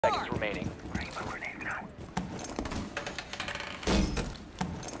Seconds remaining.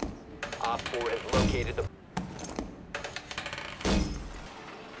 Op 4 has located the...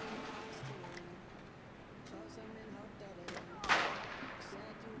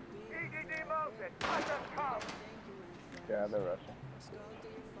 Yeah, they're rushing.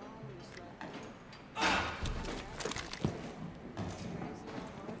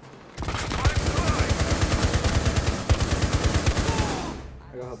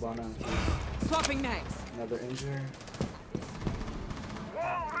 I got Habana on key. Swapping knives. Another injury.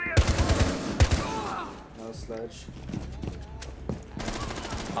 No sledge.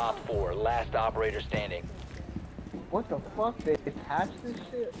 Op 4, last operator standing. What the fuck? They attached this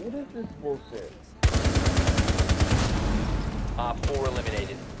shit? What is this bullshit? Op 4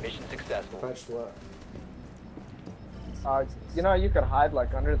 eliminated. Mission successful. Patched what? You know, you could hide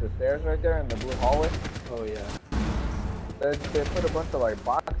like under the stairs right there in the blue hallway. Oh yeah. They put a bunch of like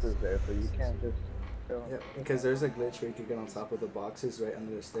boxes there, so you can't just. Yeah, because there's a glitch where you could get on top of the boxes right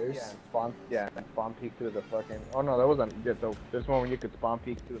under the stairs. Yeah, and spawn peek through the fucking. Oh no, that wasn't. Yeah, there's one where you could spawn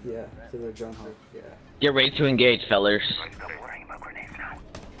peek through. Yeah, to the drum hole. Yeah. Get ready to engage, fellas.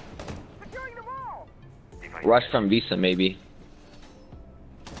 Rush from Visa, maybe.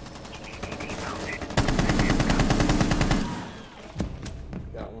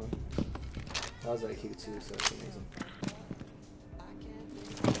 Got one. That was IQ too, so that's amazing.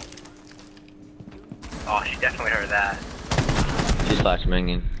 Oh, she definitely heard that. She's flash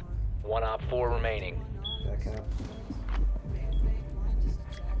banging. One Op 4 remaining. Back out.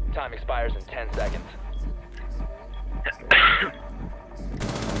 Time expires in 10 seconds.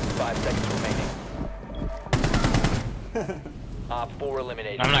 5 seconds remaining. Op 4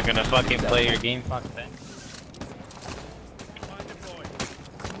 eliminated. I'm not gonna fucking play your game, fuck that.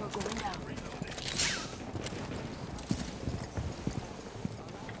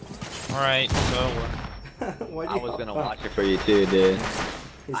 Alright, so I was gonna watch it for you too, dude.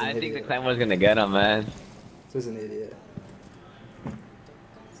 I think the clan was gonna get him, man. He's an idiot.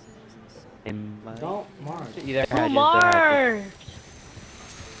 Don't mark. Either Oh, Mark!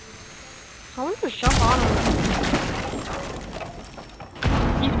 I want to jump on him.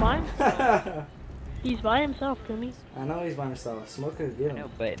 He's fine. He's by himself, Kumi. I know he's by himself. Smoke could get him. No,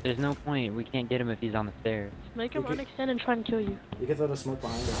 but there's no point. We can't get him if he's on the stairs. Make him unextend and try and kill you. You can throw the smoke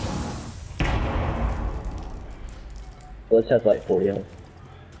behind him. Let's have like 40 of them.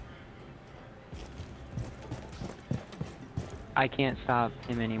 I can't stop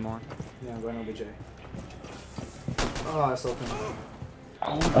him anymore. Yeah, I'm going OBJ. Oh, I sold him.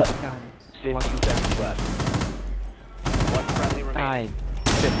 Oh my god. 15 seconds left. One friendly remaining. I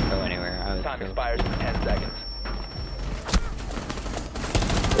couldn't go anywhere. I was Time so... expires in 10 seconds.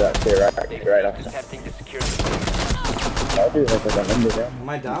 Yeah, stay right off. Attempting to secure the... I'll do like a number there. Am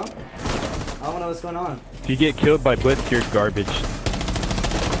I down? I don't know what's going on. if you get killed by Blitz, you're garbage.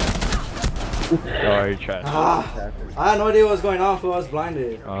 Oh, you're trash. I had no idea what was going on, fool. I was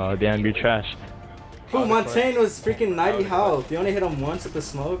blinded. Oh, damn, you're trash. Fool, Montaigne was freaking 90 health. You only hit him once with the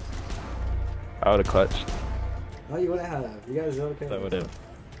smoke. I would've clutched. No, you wouldn't have. You guys are okay. I would've.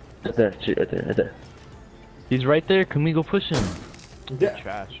 Right there, shoot, right there, right there. He's right there. Can we go push him? Yeah.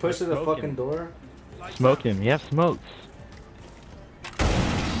 Trash. Push to the Smoke fucking him. door. Smoke him. You have smokes.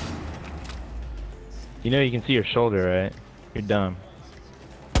 You know you can see your shoulder, right? You're dumb.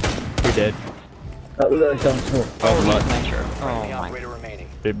 You're dead. Oh, smoke. Oh, luck. Friendly my- operator remaining.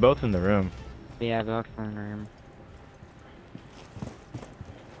 They're both in the room. Yeah, the in the room.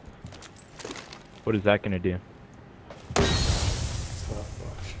 What is that gonna do? Oh,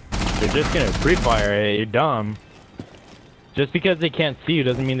 fuck. They're just gonna pre-fire it. You're dumb. Just because they can't see you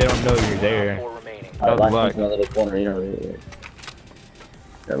doesn't mean they don't know you're Op there. 4 remaining. That was luck. That little corner, you know,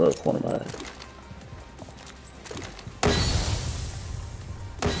 that little corner, man.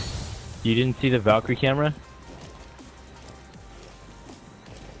 You didn't see the Valkyrie camera?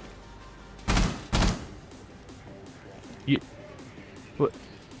 You... What?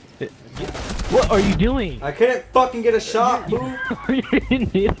 What are you doing? I couldn't fucking get a shot, fool. You're an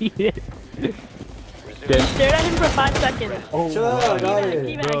idiot. You stared at him for 5 seconds. Shut up, got it.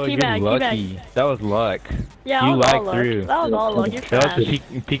 Keep back, Bro, keep back, you're keep back. lucky. That was luck. Yeah, You that was all lagged luck. through. That was all luck. You're That trash. was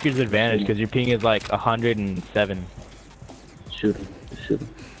Peeker's advantage because your ping is like 107. Shoot him, shoot him.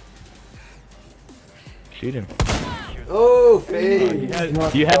 Shoot him. Oh, fade.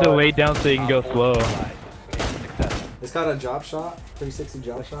 You had to lay down so you can go slow. It's got a drop shot. 360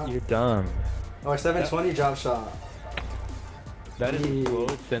 drop shot. You're dumb. Or 720 drop shot. That is the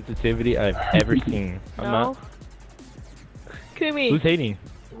lowest sensitivity I've ever seen. I'm No. not. Kumi, Who's hating?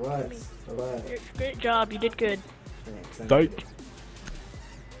 What? What? great job. You did good. Thanks. Psych.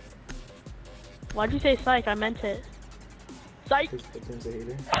 Why'd you say psych? I meant it. Psych! Platoon's a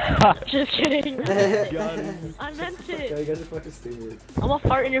hater. Just kidding. I meant Yeah, it. you guys are fucking stupid. I'm gonna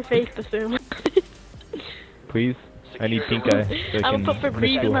fart in your face, Bassoon. Please. I need pink eye. So I I'm can gonna put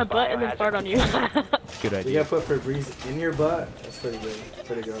Febreze in my butt and then fart on you. Good You idea. gotta put Febreze in your butt? That's pretty good.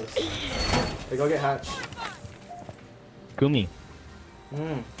 Pretty gross. Hey, go get Hatch. Kumi,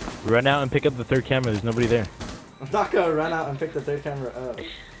 run out and pick up the third camera. There's nobody there. I'm not gonna run out and pick the third camera up.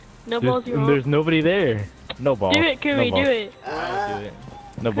 No balls, you There's nobody there. No ball. Do it, Kumi, no do ball. it. Do it.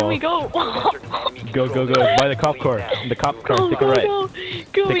 No Kumi, ball. go. Go, go, go. By the cop car. The cop car. Go, Take a go, right. go.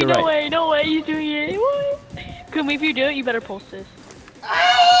 Kumi, Take a no right. way, no way, he's doing it. What? Kumi, if you do it, you better post this.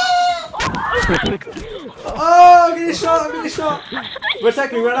 Oh, I'm getting shot, I'm getting shot.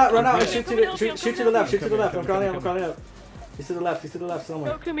 Protect me, run out, and shoot to the left, shoot to the left. I'm crawling up. He's to the left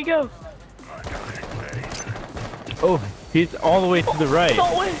somewhere. Go, Kumi, go. Oh, he's all the way to the right.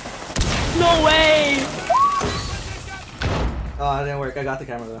 No way. No way. Oh, it didn't work. I got the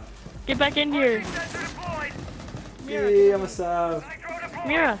camera though. Get back in here. Yeah, I'm a sub.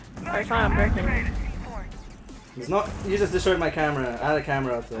 Mira. Alright, fine, I'm breaking. He's not. You just destroyed my camera. I had a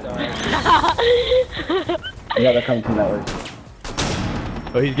camera up there. Yeah, they're coming from that way.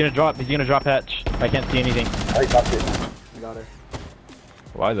 Oh, he's gonna drop. He's gonna drop Hatch. I can't see anything. I got it. I got her.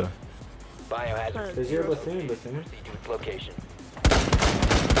 Why though? Biohazard. Cause you're a Bethune. Proceed to its location.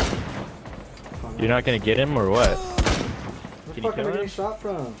 You're not gonna get him or what? Where the fuck am I getting shot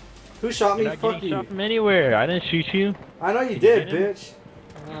from? Who shot me? You're not Fuck getting you. shot from anywhere. I didn't shoot you. I know you Did you did, get him? bitch.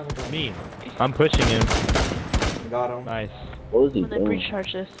 I have a gun. Me. I'm pushing him. I got him. Nice. What was he I'm gonna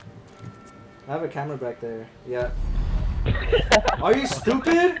pre-charge this. I have a camera back there. Yeah. Are you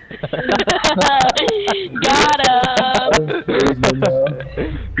stupid? Got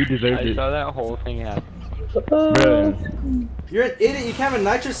him. He deserves I it. saw that whole thing happen. Bro. You're an idiot. You can't even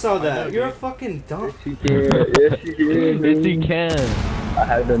nitro saw that. know, You're a dude. fucking dumb. Yes, you can. Yes, you can. Yes, he can. I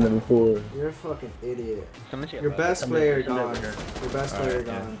have done that before. You're a fucking idiot. Someone's Your best player gone. Your best player Alright,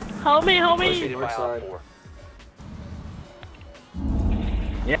 yeah. gone. Help me, help me. Located by North Op side. 4.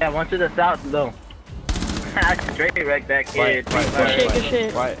 Yeah, one to the south though. Straight right back here. Good shit, good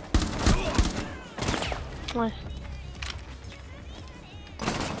shit. Quiet. Nice.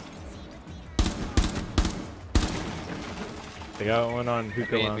 They got one on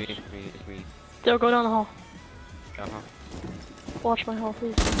hookah lounge. Still go down the hall. Uh-huh. Watch my hall,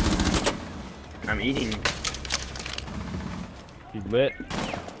 please. I'm eating. He lit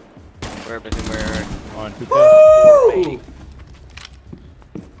Where? on hookah. Woo!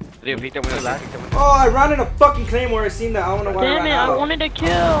 Oh, I ran in a fucking claymore. I seen that. I don't know why. Damn I it, ran I out. wanted to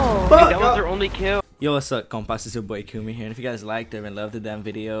kill. Fuck, That was their only kill. Yo, what's up, compas? It's your boy Kumi here. And if you guys liked it and loved the damn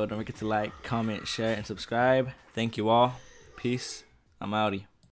video, don't forget to like, comment, share, and subscribe. Thank you all. Peace. I'm outie.